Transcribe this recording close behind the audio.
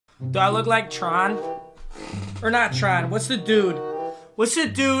Do I look like Tron? Or not Tron, what's the dude? What's the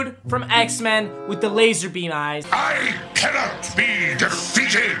dude from X-Men with the laser beam eyes? I cannot be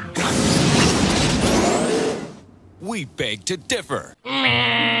defeated! We beg to differ.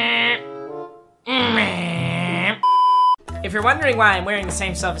 If you're wondering why I'm wearing the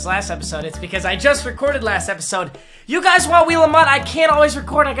same stuff as last episode, it's because I just recorded last episode. You guys want Wheel of Mud? I can't always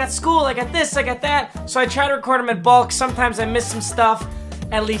record. I got school, I got this, I got that. So I try to record them in bulk. Sometimes I miss some stuff.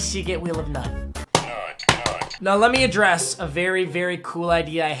 At least you get Wheel of Nut. Now let me address a very, very cool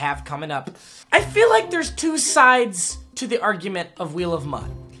idea I have coming up. I feel like there's two sides to the argument of Wheel of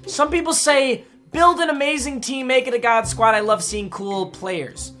Mud. Some people say, build an amazing team, make it a god squad. I love seeing cool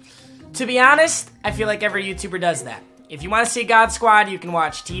players. To be honest, I feel like every YouTuber does that. If you want to see God Squad, you can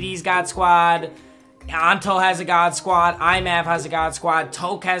watch TD's God Squad, Anto has a God Squad, IMAV has a God Squad,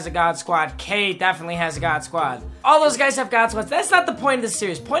 Toke has a God Squad, K definitely has a God Squad. All those guys have God Squads. That's not the point of this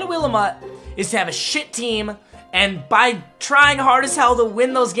series. Point of Wheel of Mutt is to have a shit team, and by trying hard as hell to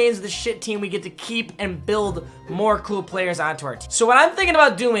win those games with a shit team, we get to keep and build more cool players onto our team. So what I'm thinking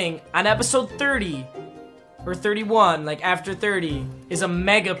about doing on episode 30, or 31, like after 30, is a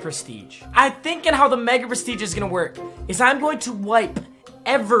Mega Prestige. I'm thinking how the Mega Prestige is gonna work is I'm going to wipe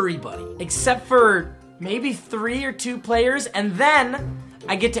everybody except for maybe 3 or 2 players, and then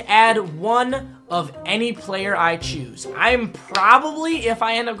I get to add one of any player I choose. I'm probably, if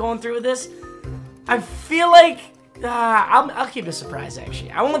I end up going through with this, I feel like, I'll keep it a surprise actually.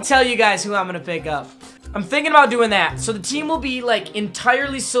 I won't tell you guys who I'm gonna pick up. I'm thinking about doing that. So the team will be like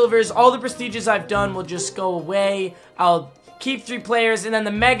entirely silvers. All the prestiges I've done will just go away. I'll keep 3 players, and then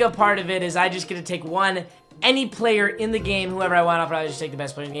the mega part of it is I just get to take any player in the game, whoever I want. I'll probably just take the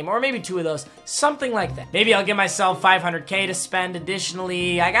best player in the game, or maybe 2 of those, something like that. Maybe I'll give myself 500K to spend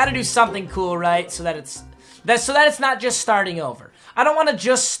additionally. I gotta do something cool, right? So that it's not just starting over. I don't want to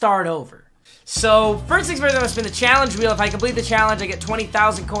just start over. So first things first, I'm gonna spin the challenge wheel. If I complete the challenge, I get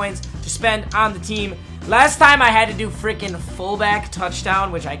 20,000 coins to spend on the team. Last time I had to do freaking fullback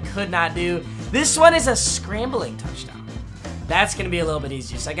touchdown, which I could not do. This one is a scrambling touchdown. That's going to be a little bit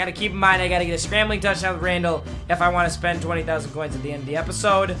easier. So I got to keep in mind I got to get a scrambling touchdown with Randall if I want to spend 20,000 coins at the end of the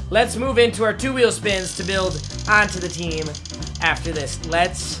episode. Let's move into our 2-wheel spins to build onto the team after this.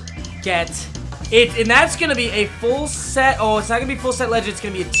 Let's get it. And that's going to be a full set. Oh, it's not going to be full set legend. It's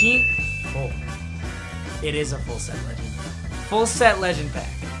going to be a team. Oh, it is a full set legend. Full set legend pack.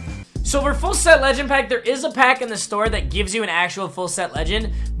 So for full set legend pack, there is a pack in the store that gives you an actual full set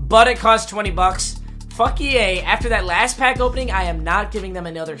legend, but it costs 20 bucks. Fuck EA, after that last pack opening, I am not giving them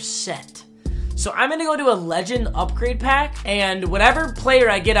another set. So I'm gonna go do a legend upgrade pack, and whatever player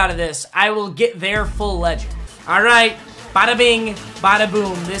I get out of this, I will get their full legend. Alright, bada bing, bada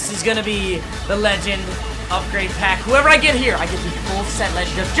boom. This is gonna be the legend upgrade pack. Whoever I get here, I get the full set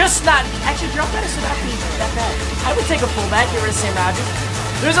legend of just not, actually drop that should not be that bad. I would take a fullback, get rid of Sam Rogers.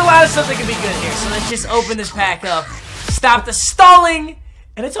 There's a lot of stuff that can be good here, so let's just open this pack up. Stop the stalling!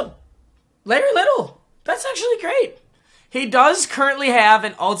 And it's a Larry Little. That's actually great. He does currently have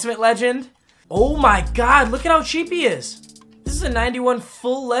an ultimate legend. Oh my god, look at how cheap he is. This is a 91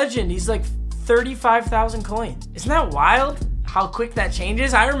 full legend. He's like 35,000 coins. Isn't that wild? How quick that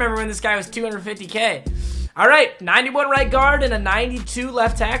changes? I remember when this guy was 250K. Alright, 91 right guard and a 92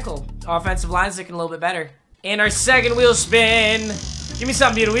 left tackle. Offensive line's looking a little bit better. And our second wheel spin. Give me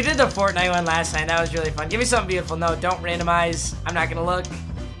something beautiful. We did the Fortnite one last night. That was really fun. Give me something beautiful. No, don't randomize. I'm not gonna look.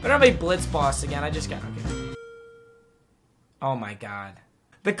 But I'm a Blitz boss again. I just got, okay. Oh my god.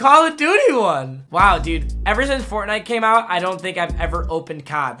 The Call of Duty one. Wow, dude. Ever since Fortnite came out, I don't think I've ever opened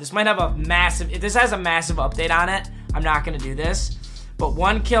COD. This might have a massive, if this has a massive update on it, I'm not gonna do this. But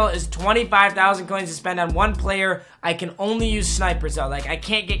 1 kill is 25,000 coins to spend on 1 player. I can only use snipers though. Like, I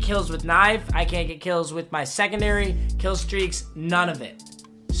can't get kills with knife. I can't get kills with my secondary, kill streaks, none of it.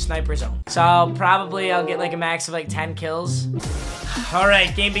 Sniper zone. So I'll get like a max of like 10 kills. All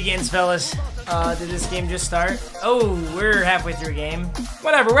right, game begins, fellas. Did this game just start? Oh, we're halfway through a game.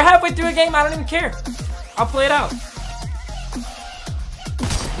 Whatever, we're halfway through a game. I don't even care. I'll play it out.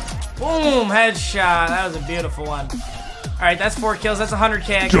 Boom, headshot. That was a beautiful one. All right, that's 4 kills. That's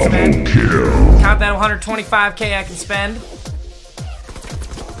 100K I can spend. Count that 125K I can spend.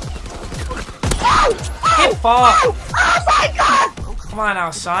 Get fucked. Oh my god! Come on now,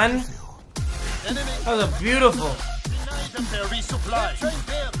 son. That was a beautiful. That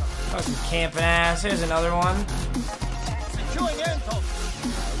was some camping ass. Here's another one.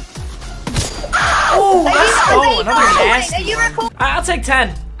 Oh, let's go. Another nasty one. I'll take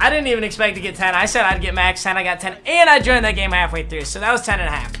 10. I didn't even expect to get 10. I said I'd get max 10. I got 10. And I joined that game halfway through. So that was 10 and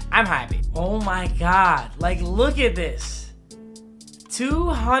a half. I'm happy. Oh my god. Like, look at this.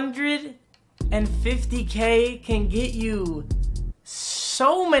 250K can get you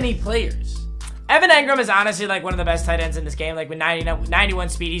so many players. Evan Engram is honestly like one of the best tight ends in this game. Like with 91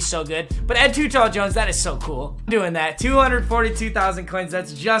 speed, he's so good. But Ed Too Tall Jones, that is so cool. I'm doing that. 242,000 coins,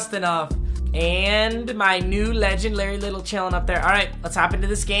 that's just enough. And my new legend, Larry Little, chilling up there. All right, let's hop into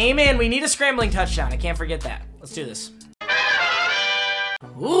this game. And we need a scrambling touchdown. I can't forget that. Let's do this.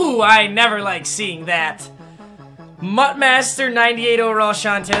 Ooh, I never like seeing that. Muttmaster 98 overall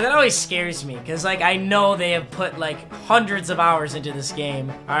Sean Taylor. That always scares me because like I know they have put like hundreds of hours into this game.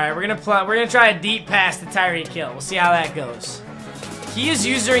 All right, we're gonna try a deep pass to Tyreek Hill. We'll see how that goes. He is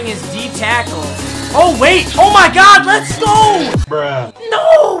using his D tackle. Oh wait! Oh my God! Let's go! Bruh.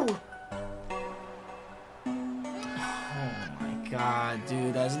 No! Oh my God,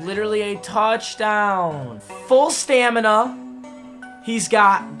 dude, that's literally a touchdown. Full stamina. He's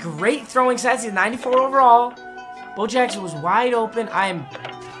got great throwing stats. He's 94 overall. Bo Jackson was wide open. I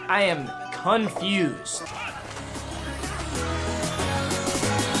am confused.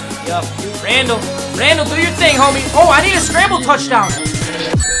 Yup. Randall, do your thing, homie. Oh, I need a scramble touchdown.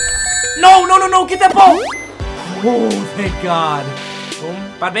 No, get that ball. Oh, thank God. Boom.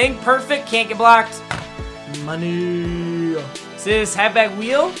 Bada bing, perfect. Can't get blocked. Money. Is this halfback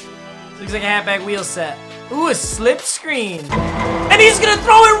wheel? Looks like a halfback wheel set. Ooh, a slip screen. And he's gonna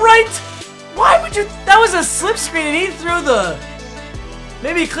throw it right. Why would you? That was a slip screen and he threw the...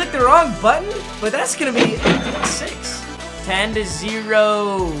 Maybe he clicked the wrong button, but that's gonna be 6.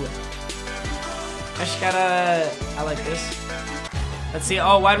 10-0. I like this. Let's see.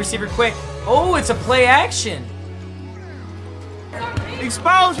 Oh, wide receiver quick. Oh, it's a play action.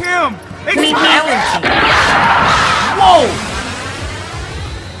 Expose him! Whoa!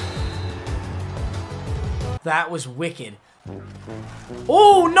 That was wicked.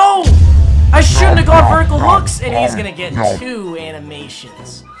 Oh, no! I shouldn't have gone vertical hooks, and he's gonna get 2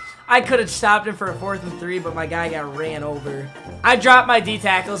 animations. I could have stopped him for a 4th and 3, but my guy got ran over. I dropped my D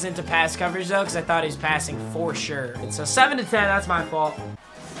tackles into pass coverage though, because I thought he was passing for sure. It's a 7-10. That's my fault.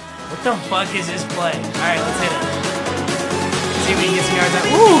 What the fuck is this play? All right, let's hit it. Let's see if we can get some yards out.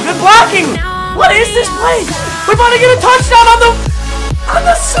 Ooh, good blocking! What is this play? We're about to get a touchdown on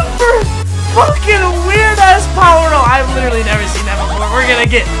the super fucking weird ass power roll. I've literally never seen that before. We're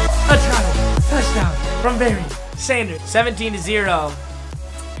gonna get a touchdown from Barry Sanders. 17-0.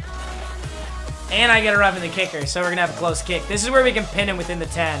 And I get a rub in the kicker, so we're gonna have a close kick. This is where we can pin him within the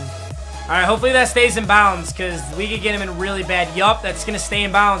 10. All right, hopefully that stays in bounds, because we could get him in really bad. Yup, that's gonna stay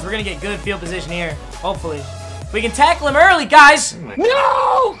in bounds. We're gonna get good field position here, hopefully. We can tackle him early, guys.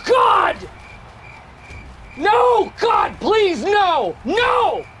 No, God! No, God, please, no!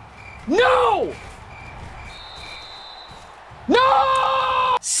 No! No!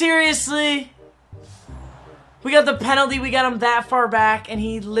 No! Seriously? We got the penalty. We got him that far back, and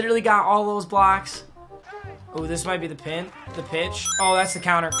he literally got all those blocks. Oh, this might be the pitch. Oh, that's the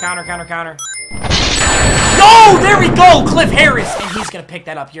counter. Counter. No! There we go! Cliff Harris! And he's gonna pick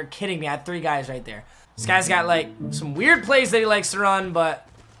that up. You're kidding me. I had 3 guys right there. This guy's got, like, some weird plays that he likes to run, but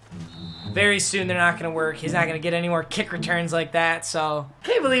very soon they're not gonna work. He's not gonna get any more kick returns like that, so...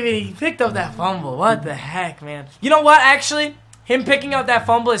 Can't believe he picked up that fumble. What the heck, man? You know what, actually? Him picking up that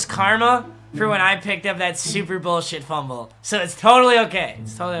fumble is karma for when I picked up that super bullshit fumble. So it's totally okay.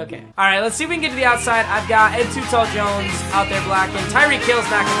 It's totally okay. All right, let's see if we can get to the outside. I've got Ed Too Tall Jones out there blocking. Tyreek Hill's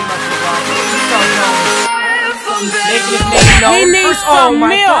not going to be much of a block. Too Tall Jones making his name known. He needs Oh my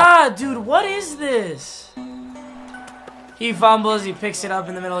milk. God, dude, what is this? He fumbles. He picks it up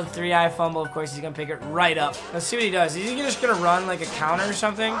in the middle of the 3-eye fumble. Of course, he's going to pick it right up. Let's see what he does. Is he just going to run like a counter or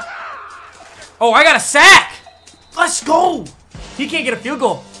something? Oh, I got a sack. Let's go. He can't get a field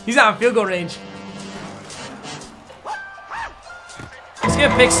goal. He's not in field goal range. He's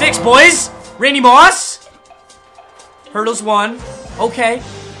gonna pick 6, boys. Randy Moss. Hurdles 1. Okay.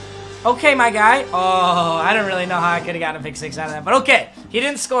 Okay, my guy. Oh, I don't really know how I could have gotten a pick 6 out of that. But okay. He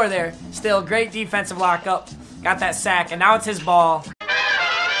didn't score there. Still, great defensive lockup. Got that sack. And now it's his ball.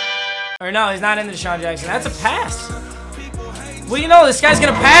 Or no, he's not into Deshaun Jackson. That's a pass. Well, you know, this guy's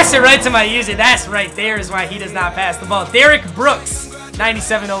gonna pass it right to my user. That's right there is why he does not pass the ball. Derek Brooks.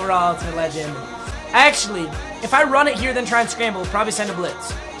 97 overall, ultimate legend. Actually, if I run it here, then try and scramble, we'll probably send a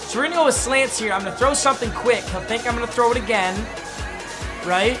blitz. So we're gonna go with slants here. I'm gonna throw something quick. He'll think I'm gonna throw it again,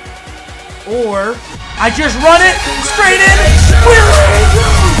 right? Or I just run it straight in.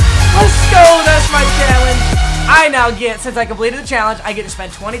 Let's go. That's my challenge. I now get, since I completed the challenge, I get to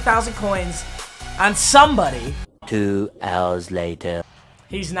spend 20,000 coins on somebody. 2 hours later.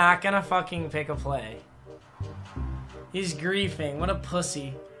 He's not gonna fucking pick a play. He's griefing. What a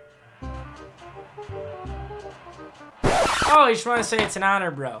pussy. Oh, you just want to say it's an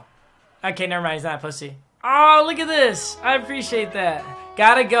honor, bro. Okay, never mind. He's not a pussy. Oh, look at this. I appreciate that.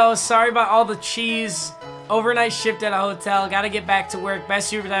 Gotta go. Sorry about all the cheese. Overnight shift at a hotel. Gotta get back to work.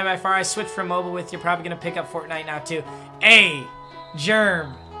 Best Uber driver by far. I switched from mobile with you. Probably gonna pick up Fortnite now, too. Hey,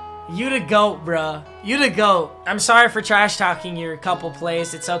 Germ. You the GOAT, bruh. You the GOAT. I'm sorry for trash talking your couple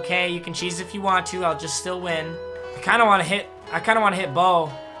plays. It's okay. You can cheese if you want to. I'll just still win. I kind of want to hit Bo.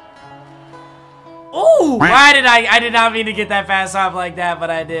 Ooh! Why did I did not mean to get that fast off like that, but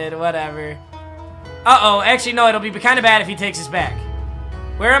I did. Whatever. Uh-oh. Actually, no. It'll be kind of bad if he takes us back.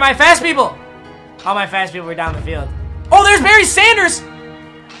 Where are my fast people? All my fast people were down the field. Oh, there's Barry Sanders!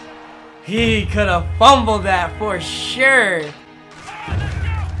 He could have fumbled that for sure.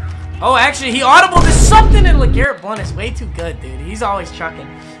 Oh, actually, he audibled to something, and LeGarrette Blount is way too good, dude. He's always chucking.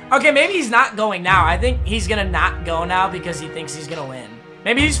 Okay, maybe he's not going now. I think he's gonna not go now because he thinks he's gonna win.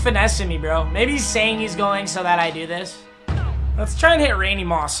 Maybe he's finessing me, bro. Maybe he's saying he's going so that I do this. Let's try and hit Randy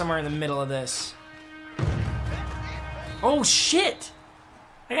Moss somewhere in the middle of this. Oh, shit.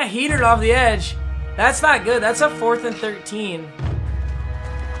 I got heated off the edge. That's not good. That's a 4th and 13.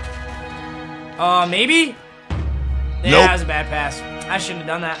 Maybe? Yeah, Nope. That was a bad pass. I shouldn't have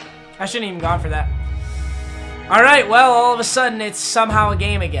done that. I shouldn't even gone for that. Alright, well, all of a sudden, it's somehow a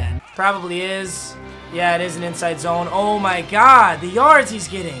game again. Probably is. Yeah, it is an inside zone. Oh my god, the yards he's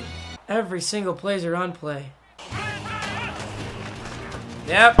getting. Every single play's a run play.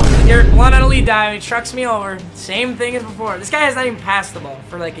 Yep, LeGarrette Blount on a lead dive. He trucks me over. Same thing as before. This guy has not even passed the ball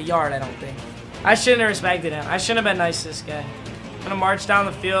for like a yard, I don't think. I shouldn't have respected him. I shouldn't have been nice to this guy. I'm going to march down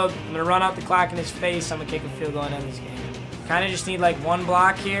the field. I'm going to run out the clock in his face. I'm going to kick a field goal and end this game. Kind of just need like one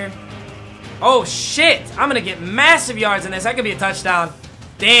block here. Oh, shit. I'm going to get massive yards in this. That could be a touchdown.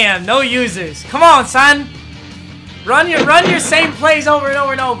 Damn, no users. Come on, son. Run your same plays over and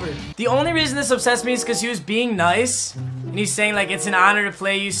over and over. The only reason this upsets me is because he was being nice. And he's saying, like, it's an honor to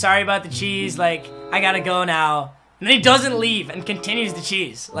play you. Sorry about the cheese. Like, I got to go now. And then he doesn't leave and continues to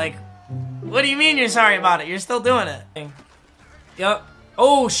cheese. Like, what do you mean you're sorry about it? You're still doing it. Yup.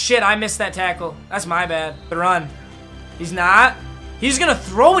 Oh, shit. I missed that tackle. That's my bad. The run. He's not. He's going to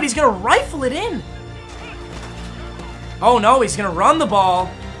throw it. He's going to rifle it in. Oh, no. He's going to run the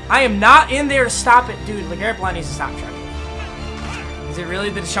ball. I am not in there to stop it. Dude, LeGarrette Blount needs to stop trying. Is it really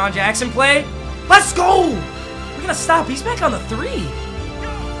the Deshaun Jackson play? Let's go! We're going to stop. He's back on the 3.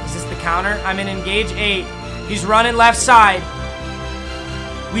 Is this the counter? I'm in engage 8. He's running left side.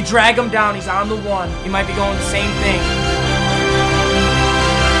 We drag him down. He's on the 1. He might be going the same thing.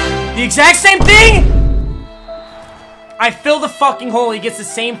 The exact same thing! I fill the fucking hole. He gets the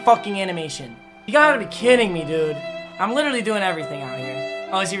same fucking animation. You gotta be kidding me, dude. I'm literally doing everything out here.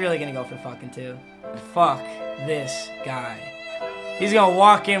 Oh, is he really gonna go for fucking 2? Fuck this guy. He's gonna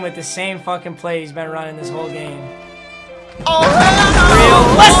walk in with the same fucking play he's been running this whole game. Oh,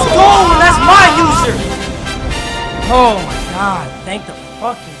 let's go! That's my user! Oh my god, thank the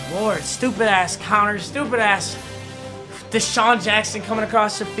fucking Lord. Stupid ass counter, stupid ass Deshaun Jackson coming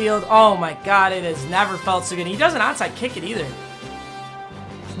across the field. Oh my god, it has never felt so good. He doesn't onside kick it either.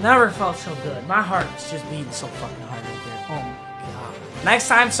 It's never felt so good. My heart is just beating so fucking hard right there. Oh my god. Next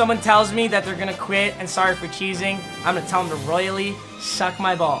time someone tells me that they're gonna quit and sorry for cheesing, I'm gonna tell them to royally suck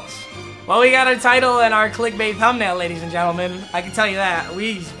my balls. Well, we got our title and our clickbait thumbnail, ladies and gentlemen. I can tell you that.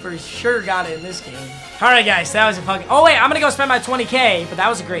 We for sure got it in this game. Alright guys, that was a fucking... Oh wait, I'm gonna go spend my 20K, but that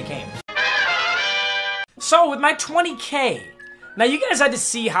was a great game. So, with my 20K, now you guys had to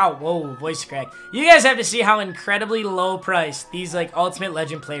see how, whoa, voice crack. You guys have to see how incredibly low priced these, like, Ultimate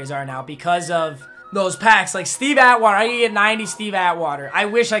Legend players are now because of those packs. Like, Steve Atwater, I can get 90 Steve Atwater. I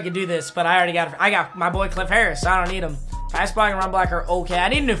wish I could do this, but I got my boy Cliff Harris, so I don't need him. Pass block and run block are okay. I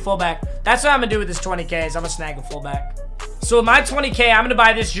need a new fullback. That's what I'm gonna do with this 20K is I'm gonna snag a fullback. So with my 20K, I'm gonna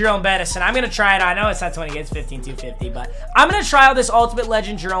buy this Jerome Bettis, and I'm gonna try it out. I know it's not 20K, it's 15,250, but I'm gonna try out this Ultimate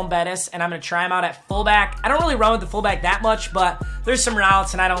Legend Jerome Bettis, and I'm gonna try him out at fullback. I don't really run with the fullback that much, but there's some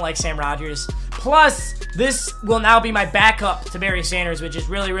routes, and I don't like Sam Rodgers. Plus, this will now be my backup to Barry Sanders, which is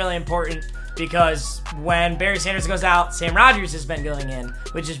really, really important because when Barry Sanders goes out, Sam Rodgers has been going in,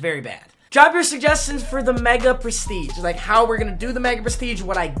 which is very bad. Drop your suggestions for the Mega Prestige, like how we're gonna do the Mega Prestige,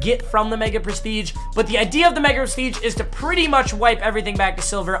 what I get from the Mega Prestige. But the idea of the Mega Prestige is to pretty much wipe everything back to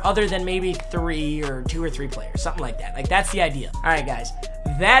silver other than maybe 2 or 3 players, something like that. Like, that's the idea. All right, guys,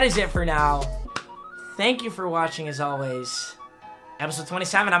 that is it for now. Thank you for watching, as always. Episode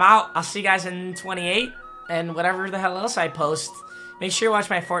 27, I'm out. I'll see you guys in 28 and whatever the hell else I post. Make sure you watch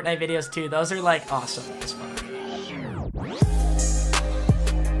my Fortnite videos, too. Those are, like, awesome. It's fun.